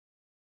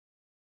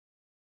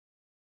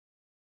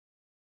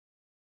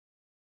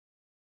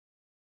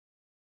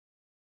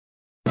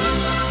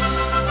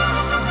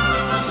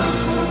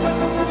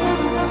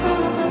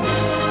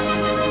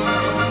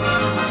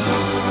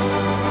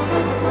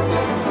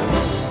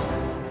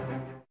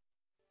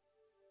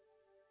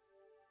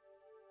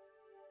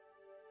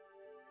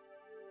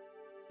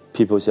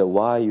people say,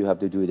 why you have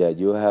to do that?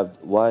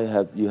 Why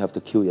you have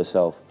to kill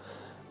yourself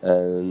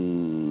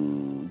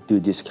and do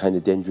this kind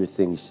of dangerous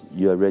things?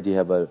 You already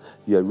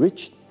you are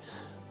rich,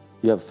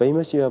 you are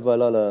famous, you have a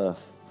lot of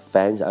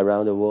fans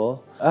around the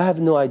world. I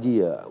have no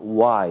idea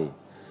why.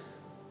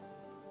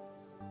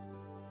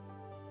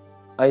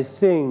 I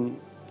think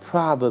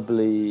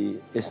probably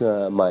it's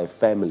my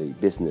family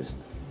business.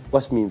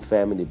 What means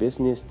family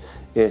business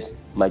is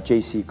my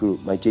JC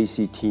group, my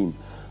JC team,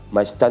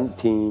 my stunt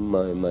team,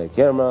 my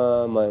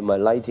camera, my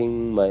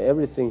lighting, my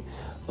everything.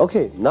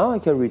 Okay, now I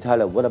can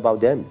retire. What about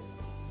them?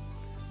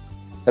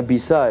 And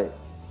besides,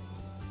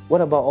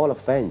 what about all the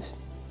fans?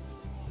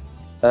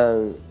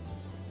 Am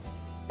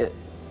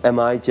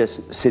I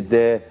just sit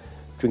there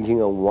drinking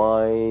a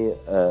wine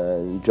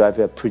and drive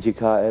a pretty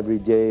car every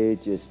day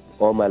just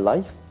all my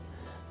life?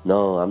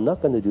 No, I'm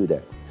not going to do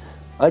that.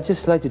 I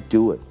just like to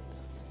do it.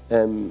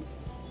 And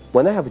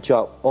when I have a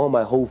job, all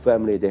my whole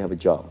family, they have a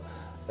job.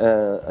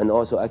 And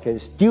also I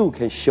still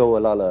can show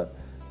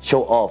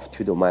show off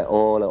to my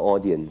own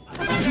audience.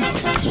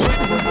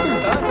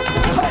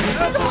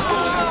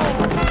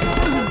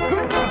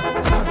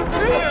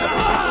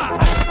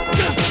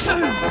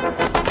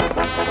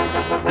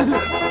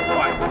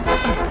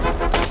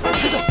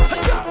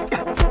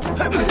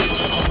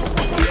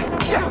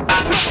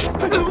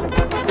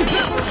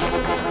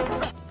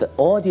 The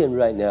audience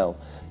right now,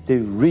 they're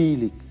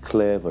really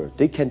clever.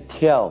 They can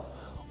tell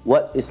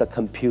what is a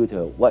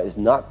computer, what is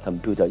not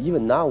computer.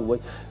 Even now,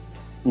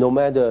 no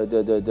matter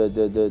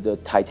the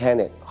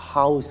Titanic,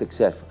 how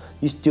successful,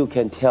 you still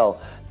can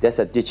tell there's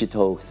a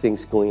digital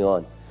things going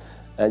on.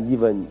 And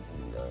even,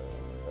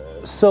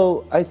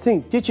 so I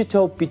think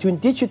between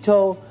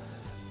digital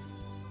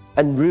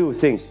and real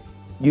things,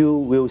 you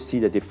will see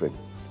the difference.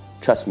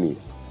 Trust me,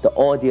 the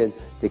audience,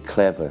 they're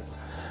clever.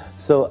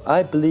 So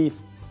I believe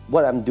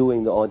what I'm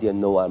doing, the audience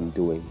know what I'm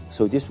doing.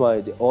 So this is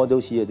why all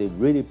those years, they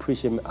really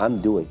appreciate what I'm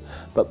doing.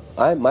 But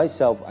I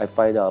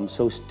find out I'm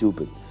so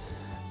stupid.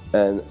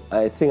 And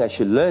I think I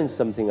should learn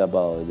something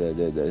about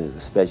the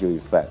special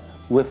effect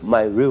with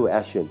my real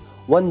action.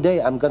 One day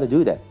I'm gonna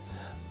do that.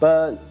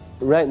 But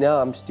right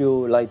now I'm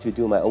still like to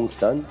do my own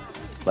stunt,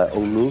 my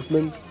own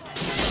movement.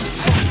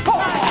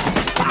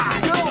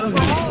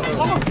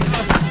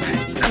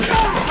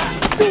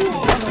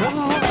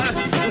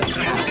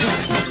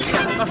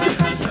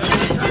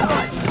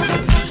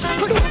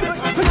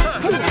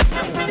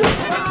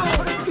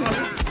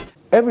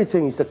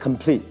 Everything is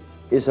complete.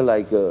 It's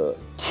like a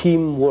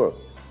teamwork.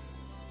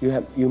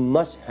 You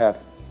must have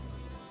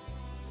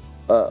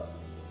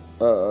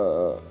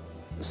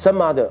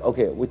some other.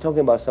 Okay, we're talking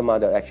about some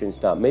other action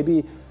star.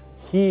 Maybe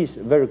he's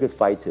a very good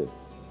fighter,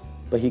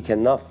 but he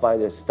cannot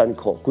find a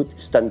good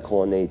stunt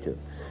coordinator.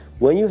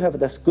 When you have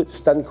this good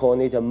stunt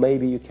coordinator,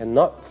 maybe you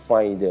cannot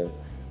find a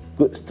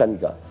good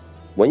stunt guy.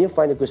 When you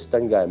find a good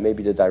stunt guy,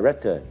 maybe the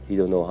director, he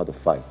don't know how to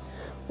fight.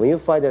 When you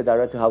find the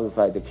director how to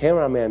fight, the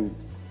cameraman,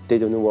 they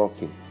don't know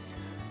working.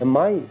 And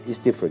mine is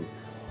different.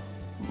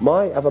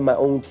 I have my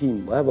own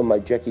team. I have my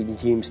jacking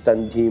team,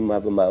 stunt team. I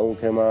have my own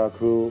camera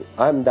crew.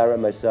 I'm direct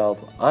myself.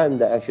 I'm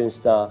the action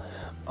star.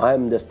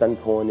 I'm the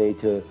stunt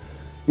coordinator.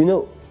 You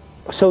know,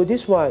 so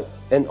this is why,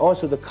 and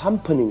also the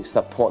company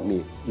support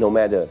me no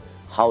matter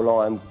how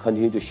long I'm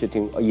continuing to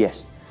shooting.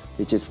 Yes,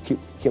 they just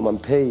keep on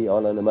pay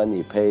all of the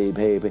money, pay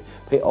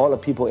all the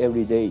people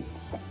every day.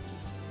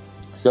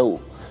 So,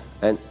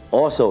 and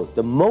also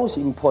the most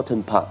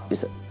important part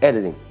is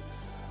editing.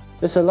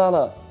 There's a lot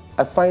of,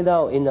 I find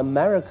out in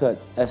America,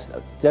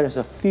 there is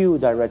a few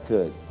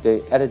directors,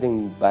 they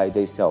editing by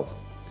themselves.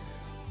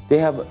 They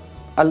have,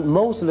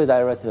 most of the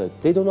directors,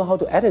 they don't know how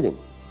to editing.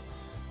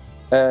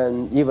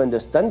 And even the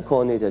stunt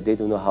coordinator, they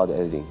don't know how to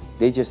editing.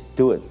 They just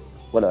do it,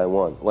 what I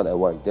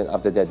want. Then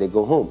after that, they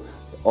go home.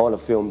 All the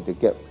film, they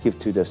give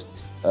to the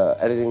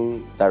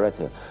editing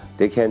director.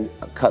 They can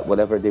cut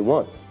whatever they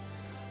want.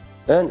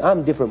 And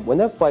I'm different.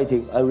 When I'm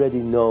fighting, I already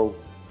know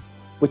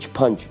which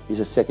punch is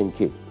a second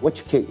kick,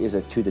 which kick is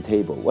to the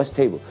table, what's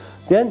table.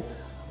 Then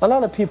a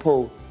lot of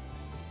people,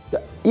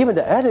 even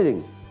the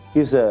editing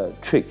gives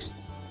tricks.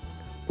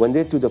 When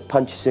they do the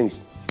punch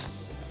things,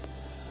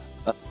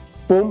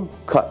 boom,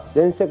 cut.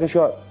 Then second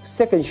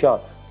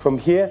shot, from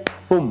here,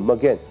 boom,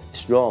 again,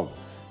 it's wrong.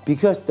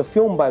 Because the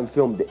film by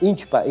film, the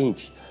inch by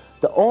inch,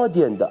 the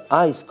audience, the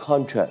eyes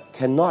contract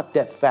cannot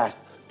that fast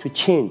to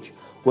change.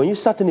 When you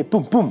suddenly,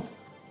 boom, boom,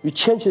 you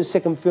change the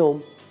second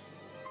film,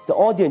 the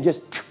audience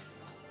just,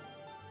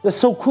 they're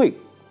so quick.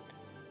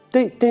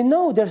 They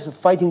know there's a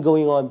fighting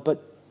going on,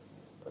 but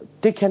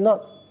they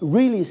cannot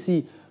really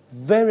see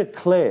very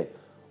clear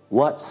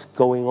what's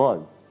going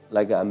on.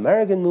 Like an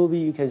American movie,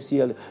 you can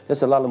see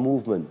there's a lot of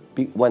movement.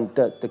 When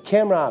the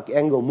camera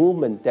angle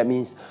movement, that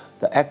means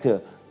the actor,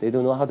 they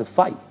don't know how to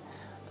fight.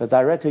 The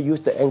director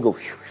used the angle.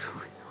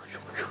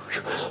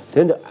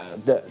 Then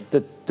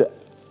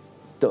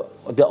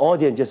the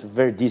audience just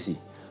very dizzy.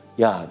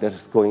 Yeah,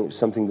 there's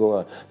something going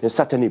on. Then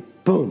suddenly,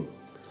 boom,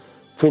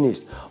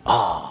 finished.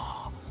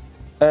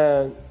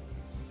 And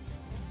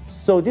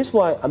So this is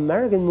why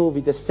American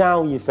movie, the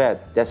sound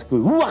effect, that's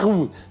good.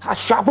 Then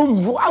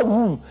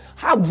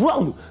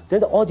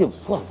the audience,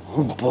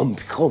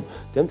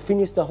 then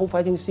finish the whole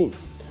fighting scene.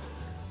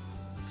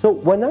 So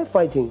when I'm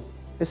fighting,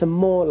 it's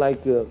more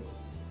like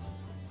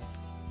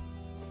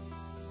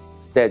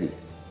steady.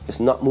 It's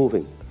not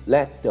moving.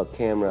 Let the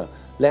camera,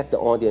 let the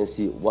audience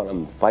see what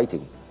I'm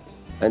fighting.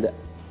 And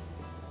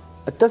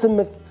it doesn't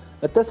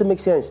make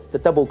sense, the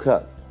double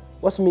cut.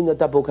 What's mean the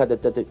double cut?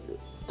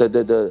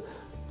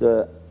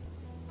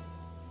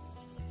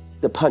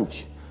 The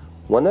punch.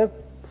 When I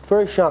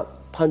first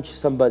shot, punch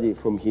somebody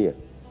from here,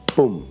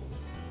 boom.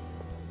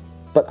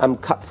 But I'm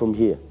cut from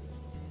here.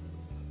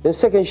 Then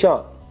second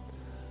shot,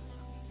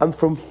 I'm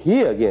from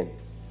here again,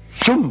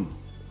 shoom.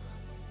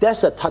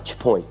 That's a touch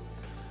point.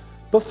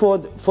 But for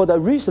the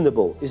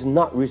reasonable, it's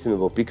not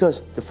reasonable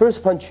because the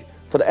first punch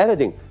for the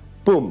editing,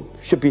 boom,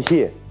 should be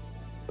here.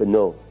 But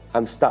no,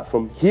 I'm start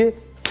from here,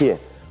 here.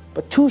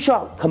 But two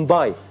shots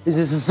combined, this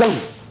is zoom.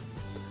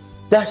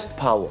 That's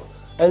power.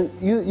 And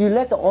you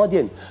let the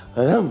audience,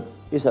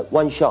 it's a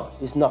one shot,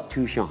 it's not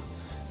two shots.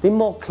 They're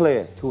more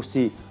clear to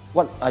see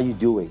what are you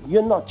doing.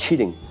 You're not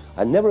cheating.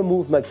 I never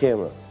move my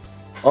camera.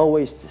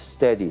 Always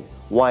steady,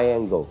 wide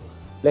angle.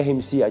 Let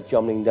him see I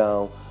jumping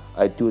down,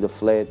 I do the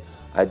flat,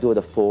 I do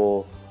the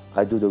fall,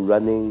 I do the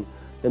running.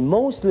 And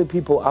mostly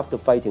people after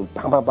fighting,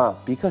 bang, bang, bang,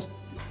 because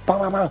bang,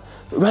 bang, bang,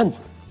 run.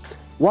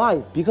 Why?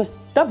 Because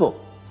double.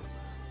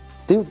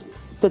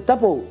 The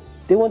double,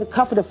 they want to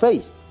cover the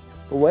face.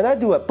 But when I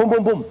do it, boom,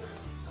 boom, boom,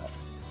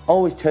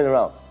 always turn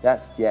around.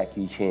 That's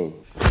Jackie Chan.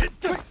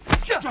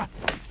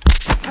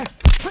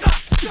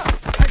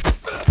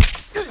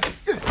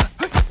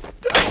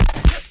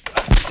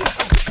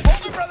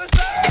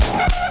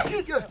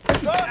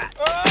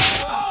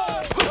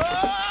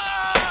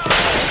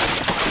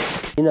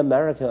 In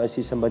America, I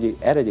see somebody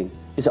editing.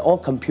 It's all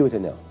computer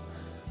now.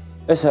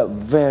 It's a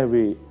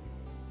very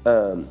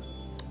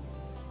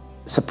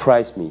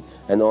surprised me,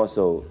 and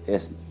also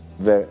it's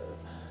very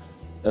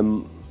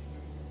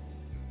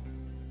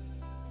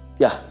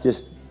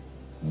just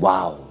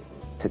wow,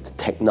 the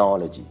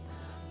technology.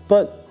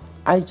 But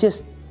I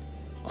just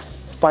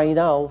find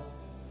out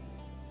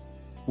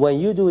when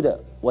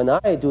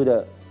I do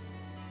the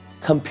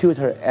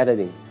computer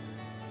editing,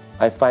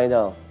 I find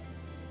out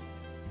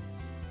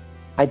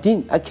I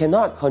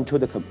cannot control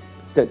the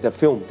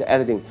film, the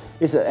editing.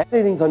 It's the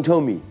editing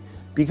control me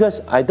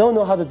because I don't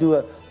know how to do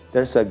it.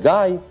 There's a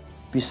guy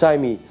beside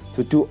me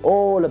to do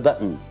all the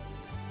button,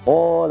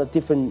 all the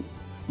different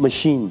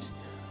machines.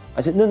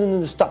 I said,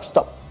 no, stop.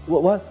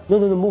 What? No,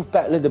 move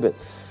back a little bit.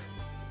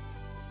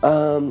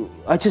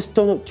 I just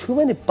don't know, too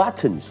many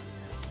buttons.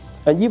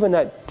 And even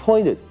I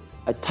pointed,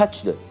 I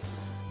touched it.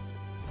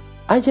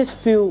 I just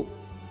feel,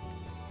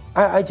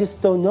 I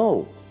just don't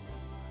know.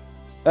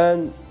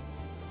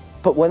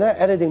 But when I'm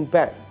editing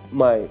back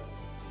my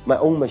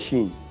own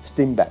machine,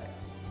 steam back,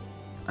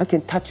 I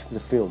can touch the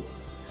film.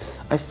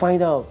 I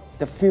find out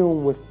the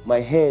film with my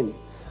hand.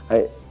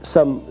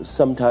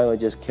 Sometimes I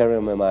just carry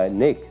them on my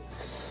neck.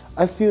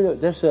 I feel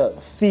that there's a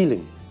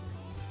feeling,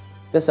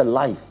 there's a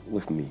life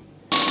with me.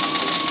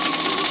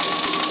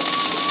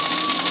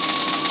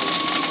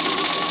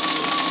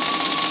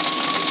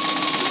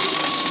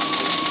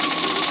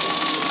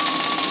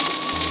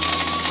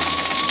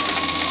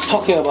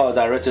 Talking about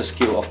director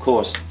skill, of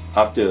course,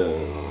 after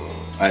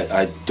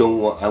I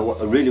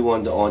really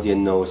want the audience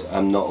knows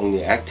I'm not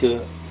only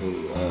actor,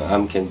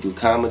 I can do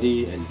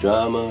comedy and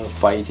drama,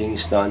 fighting,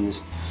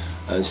 stunts,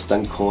 and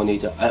stunt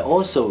coordinator. I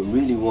also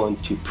really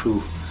want to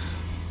prove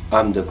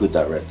I'm the good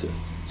director.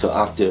 So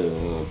after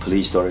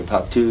Police Story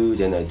Part 2,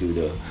 then I do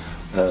the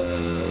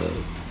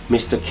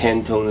Mr.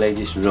 Canton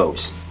Ladies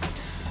Rose.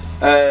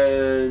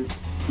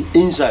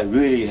 Inside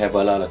really have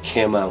a lot of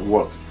camera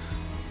work.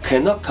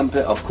 Cannot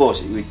compare, of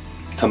course,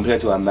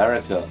 compared to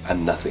America,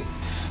 I'm nothing.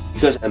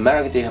 Because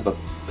America, they have a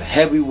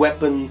heavy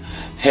weapon,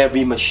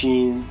 heavy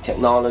machine,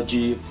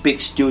 technology, big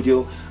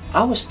studio.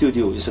 Our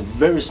studio is a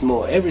very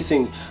small,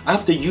 everything. I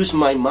have to use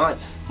my mind,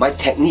 my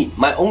technique,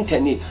 my own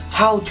technique,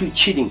 how to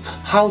cheating,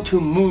 how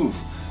to move.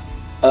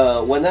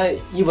 When I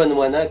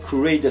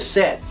create a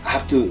set, I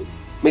have to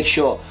make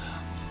sure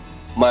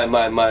my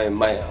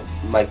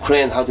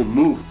crane how to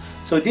move.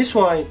 So this is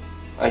why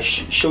I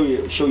show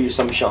you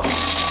some shots.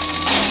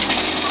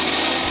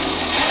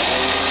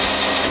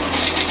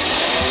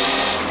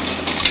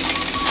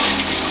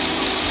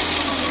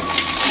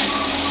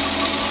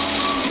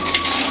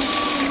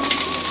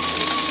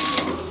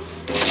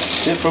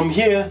 Then from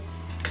here,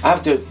 I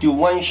have to do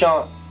one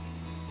shot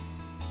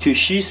to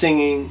she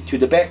singing, to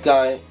the bad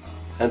guy,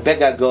 and bad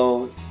guy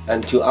go,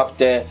 and to up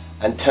there,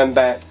 and turn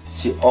back,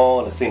 see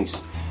all the things.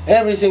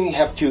 Everything you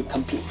have to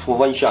complete for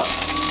one shot.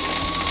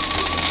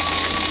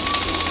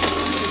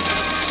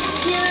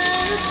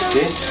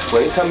 Okay?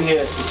 When you come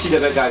here, you see the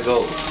bad guy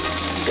go.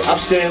 The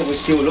upstairs, we're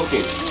still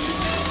looking.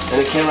 And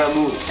the camera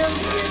move.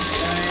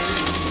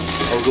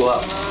 And go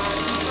up.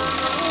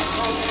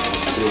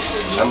 See,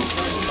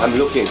 I'm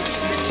looking.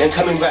 Then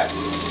coming back.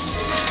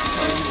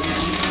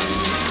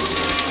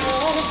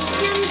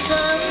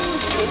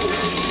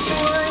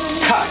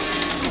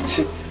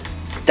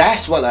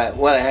 That's what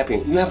I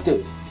happen. You have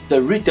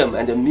the rhythm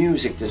and the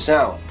music, the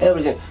sound,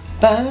 everything.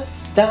 Ba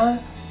da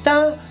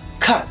da,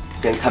 cut,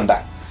 then come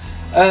back.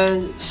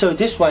 And so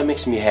this one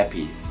makes me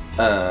happy.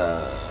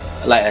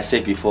 Like I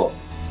said before,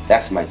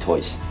 that's my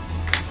toys.